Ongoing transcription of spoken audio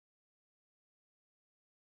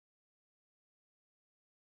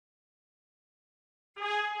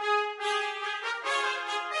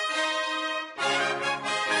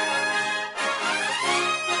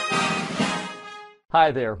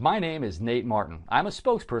Hi there, my name is Nate Martin. I'm a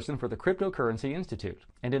spokesperson for the Cryptocurrency Institute,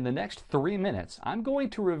 and in the next 3 minutes, I'm going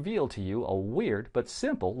to reveal to you a weird but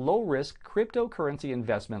simple, low-risk cryptocurrency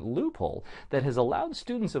investment loophole that has allowed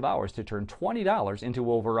students of ours to turn $20 into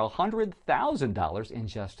over $100,000 in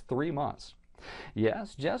just 3 months.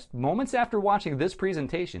 Yes, just moments after watching this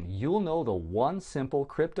presentation, you'll know the one simple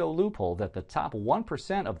crypto loophole that the top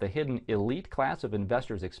 1% of the hidden elite class of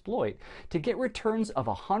investors exploit to get returns of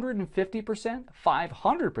 150%,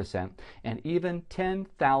 500%, and even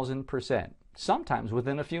 10,000%, sometimes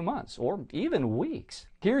within a few months or even weeks.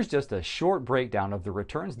 Here's just a short breakdown of the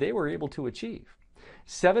returns they were able to achieve.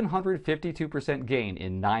 752% gain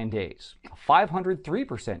in 9 days,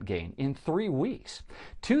 503% gain in 3 weeks,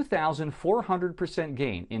 2,400%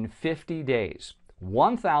 gain in 50 days,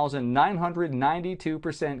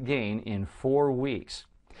 1,992% gain in 4 weeks.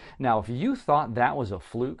 Now, if you thought that was a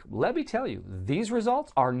fluke, let me tell you, these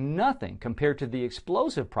results are nothing compared to the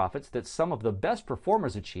explosive profits that some of the best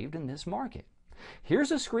performers achieved in this market. Here's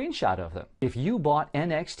a screenshot of them. If you bought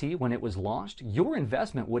NXT when it was launched, your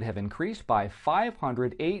investment would have increased by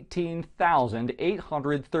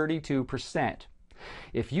 518,832%.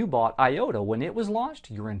 If you bought IOTA when it was launched,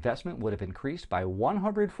 your investment would have increased by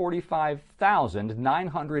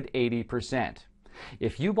 145,980%.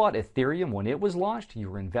 If you bought Ethereum when it was launched,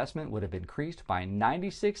 your investment would have increased by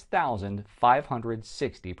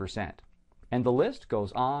 96,560%. And the list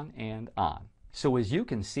goes on and on. So as you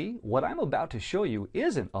can see, what I'm about to show you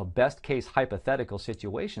isn't a best-case hypothetical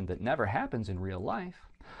situation that never happens in real life.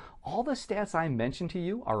 All the stats I mentioned to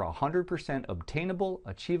you are 100% obtainable,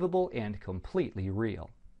 achievable, and completely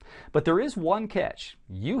real. But there is one catch.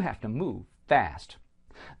 You have to move fast.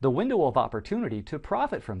 The window of opportunity to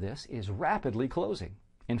profit from this is rapidly closing.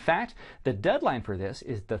 In fact, the deadline for this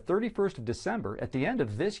is the 31st of December at the end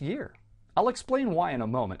of this year. I'll explain why in a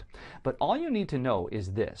moment, but all you need to know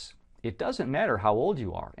is this. It doesn't matter how old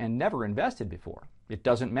you are and never invested before. It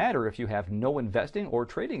doesn't matter if you have no investing or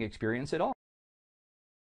trading experience at all.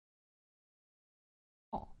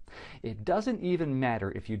 It doesn't even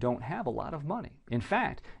matter if you don't have a lot of money. In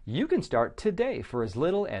fact, you can start today for as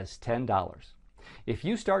little as $10. If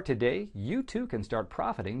you start today, you too can start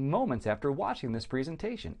profiting moments after watching this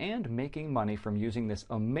presentation and making money from using this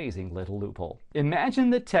amazing little loophole. Imagine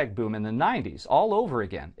the tech boom in the 90s all over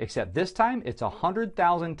again, except this time it's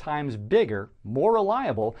 100,000 times bigger, more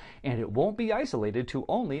reliable, and it won't be isolated to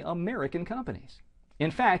only American companies.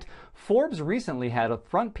 In fact, Forbes recently had a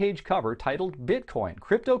front page cover titled Bitcoin,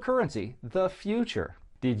 Cryptocurrency, the Future.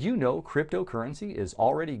 Did you know cryptocurrency is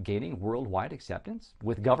already gaining worldwide acceptance,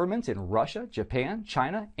 with governments in Russia, Japan,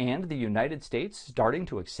 China, and the United States starting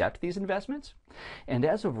to accept these investments? And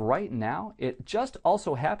as of right now, it just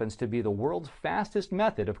also happens to be the world's fastest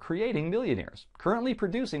method of creating millionaires, currently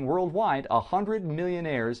producing worldwide 100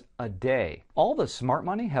 millionaires a day. All the smart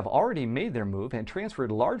money have already made their move and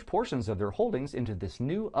transferred large portions of their holdings into this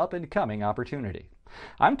new up-and-coming opportunity.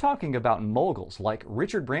 I'm talking about moguls like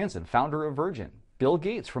Richard Branson, founder of Virgin, Bill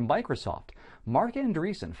Gates from Microsoft, Marc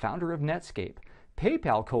Andreessen, founder of Netscape,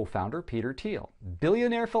 PayPal co-founder Peter Thiel,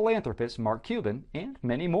 billionaire philanthropist Mark Cuban, and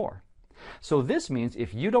many more. So this means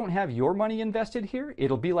if you don't have your money invested here,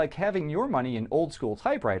 it'll be like having your money in old school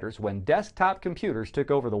typewriters when desktop computers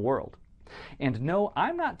took over the world. And no,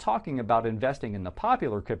 I'm not talking about investing in the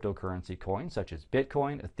popular cryptocurrency coins such as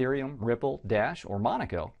Bitcoin, Ethereum, Ripple, Dash, or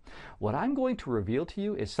Monaco. What I'm going to reveal to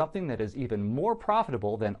you is something that is even more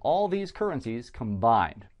profitable than all these currencies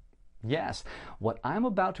combined. Yes, what I'm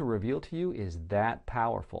about to reveal to you is that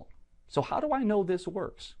powerful. So how do I know this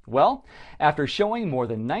works? Well, after showing more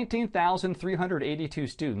than 19,382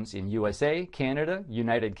 students in USA, Canada,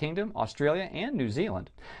 United Kingdom, Australia, and New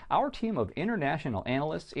Zealand, our team of international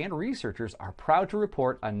analysts and researchers are proud to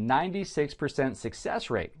report a 96% success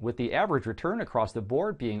rate, with the average return across the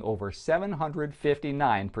board being over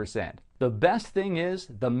 759%. The best thing is,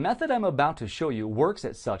 the method I'm about to show you works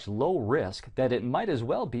at such low risk that it might as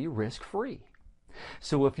well be risk-free.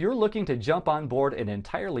 So if you're looking to jump on board an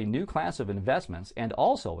entirely new class of investments and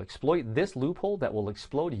also exploit this loophole that will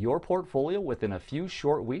explode your portfolio within a few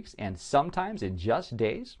short weeks and sometimes in just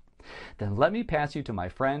days, then let me pass you to my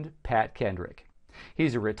friend Pat Kendrick.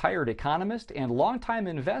 He's a retired economist and longtime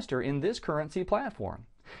investor in this currency platform.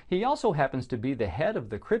 He also happens to be the head of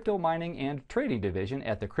the crypto mining and trading division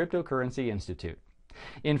at the Cryptocurrency Institute.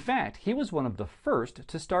 In fact, he was one of the first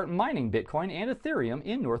to start mining Bitcoin and Ethereum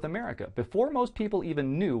in North America before most people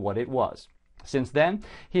even knew what it was. Since then,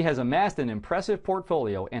 he has amassed an impressive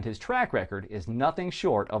portfolio and his track record is nothing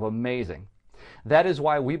short of amazing. That is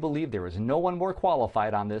why we believe there is no one more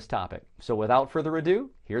qualified on this topic. So without further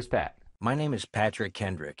ado, here's Pat. My name is Patrick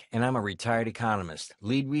Kendrick, and I'm a retired economist,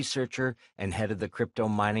 lead researcher, and head of the crypto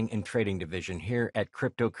mining and trading division here at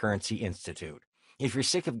Cryptocurrency Institute. If you're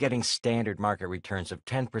sick of getting standard market returns of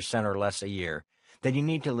 10% or less a year, then you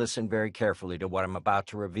need to listen very carefully to what I'm about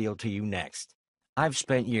to reveal to you next. I've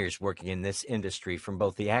spent years working in this industry from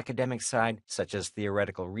both the academic side, such as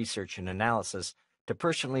theoretical research and analysis, to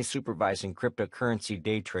personally supervising cryptocurrency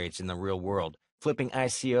day trades in the real world, flipping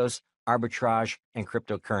ICOs, arbitrage, and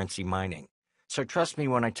cryptocurrency mining. So trust me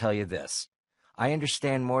when I tell you this. I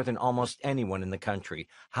understand more than almost anyone in the country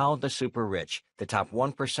how the super rich, the top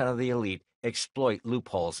 1% of the elite, exploit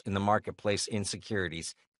loopholes in the marketplace in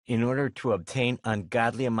securities in order to obtain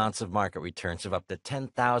ungodly amounts of market returns of up to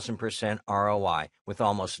 10,000% ROI with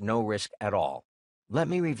almost no risk at all. Let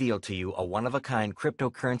me reveal to you a one-of-a-kind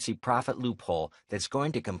cryptocurrency profit loophole that's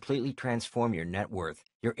going to completely transform your net worth,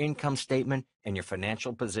 your income statement, and your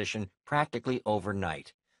financial position practically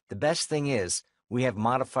overnight. The best thing is, we have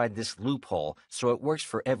modified this loophole so it works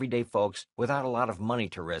for everyday folks without a lot of money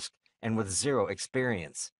to risk and with zero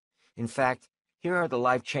experience. In fact, here are the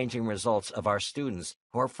life-changing results of our students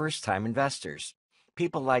who are first-time investors.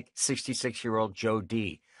 People like 66-year-old Joe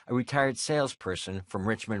D., a retired salesperson from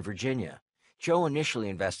Richmond, Virginia. Joe initially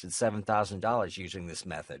invested $7,000 using this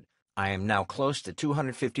method. I am now close to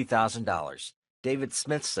 $250,000. David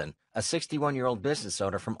Smithson, a 61-year-old business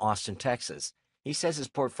owner from Austin, Texas. He says his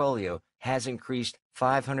portfolio has increased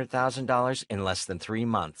 $500,000 in less than 3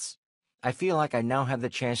 months. I feel like I now have the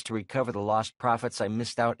chance to recover the lost profits I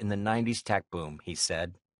missed out in the 90s tech boom, he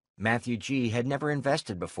said. Matthew G. had never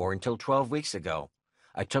invested before until 12 weeks ago.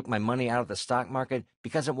 I took my money out of the stock market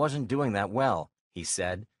because it wasn't doing that well, he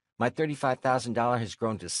said. My $35,000 has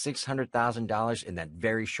grown to $600,000 in that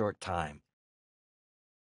very short time.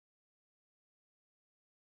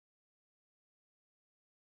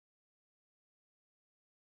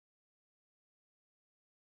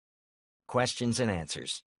 Questions and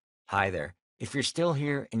answers. Hi there. If you're still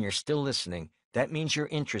here and you're still listening, that means you're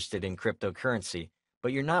interested in cryptocurrency,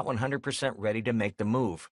 but you're not 100% ready to make the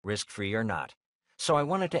move, risk-free or not. So I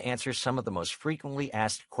wanted to answer some of the most frequently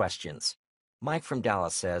asked questions. Mike from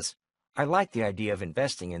Dallas says, I like the idea of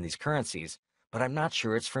investing in these currencies, but I'm not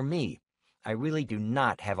sure it's for me. I really do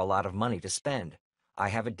not have a lot of money to spend. I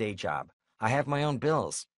have a day job. I have my own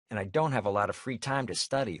bills, and I don't have a lot of free time to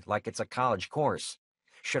study like it's a college course.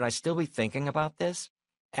 Should I still be thinking about this?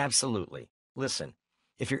 Absolutely. Listen,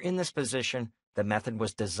 if you're in this position, the method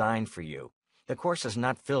was designed for you. The course is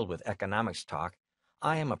not filled with economics talk.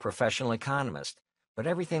 I am a professional economist, but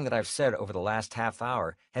everything that I've said over the last half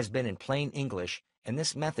hour has been in plain English, and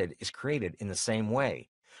this method is created in the same way.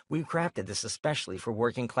 We've crafted this especially for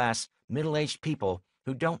working-class, middle-aged people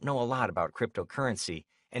who don't know a lot about cryptocurrency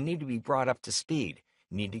and need to be brought up to speed,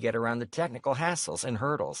 need to get around the technical hassles and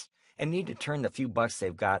hurdles, and need to turn the few bucks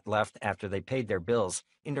they've got left after they paid their bills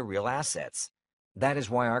into real assets. That is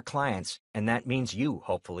why our clients, and that means you,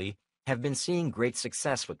 hopefully, have been seeing great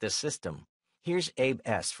success with this system. Here's Abe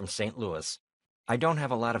S. from St. Louis. I don't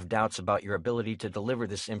have a lot of doubts about your ability to deliver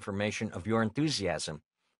this information of your enthusiasm,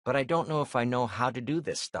 but I don't know if I know how to do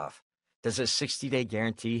this stuff. Does a 60-day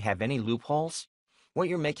guarantee have any loopholes? What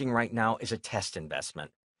you're making right now is a test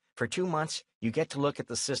investment. For 2 months, you get to look at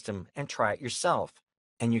the system and try it yourself.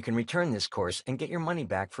 And you can return this course and get your money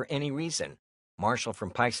back for any reason. Marshall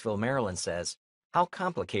from Pikesville, Maryland says, how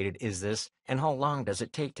complicated is this and how long does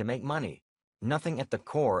it take to make money? Nothing at the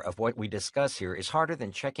core of what we discuss here is harder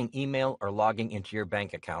than checking email or logging into your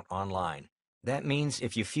bank account online. That means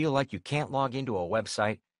if you feel like you can't log into a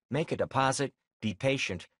website, make a deposit, be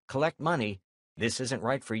patient, collect money, this isn't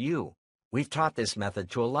right for you. We've taught this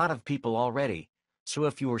method to a lot of people already, so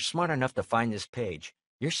if you were smart enough to find this page,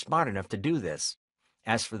 you're smart enough to do this.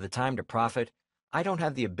 As for the time to profit, I don't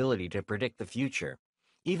have the ability to predict the future.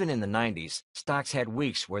 Even in the 90s, stocks had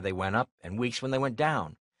weeks where they went up and weeks when they went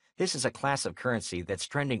down. This is a class of currency that's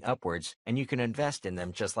trending upwards, and you can invest in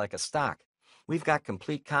them just like a stock. We've got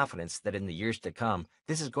complete confidence that in the years to come,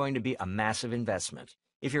 this is going to be a massive investment.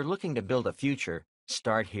 If you're looking to build a future,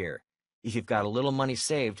 start here. If you've got a little money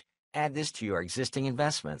saved, add this to your existing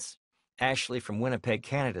investments. Ashley from Winnipeg,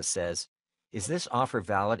 Canada says, is this offer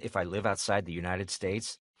valid if I live outside the United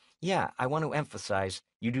States? Yeah, I want to emphasize,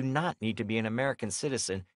 you do not need to be an American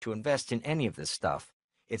citizen to invest in any of this stuff.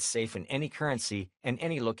 It's safe in any currency and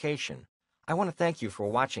any location. I want to thank you for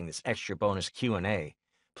watching this extra bonus Q&A.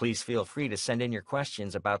 Please feel free to send in your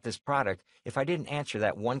questions about this product if I didn't answer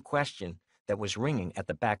that one question that was ringing at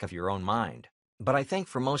the back of your own mind. But I think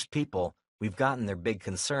for most people, we've gotten their big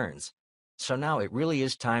concerns. So now it really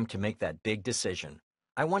is time to make that big decision.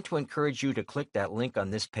 I want to encourage you to click that link on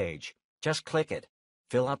this page. Just click it.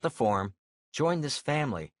 Fill out the form, join this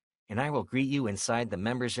family, and I will greet you inside the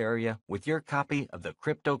members area with your copy of the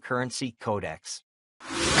Cryptocurrency Codex.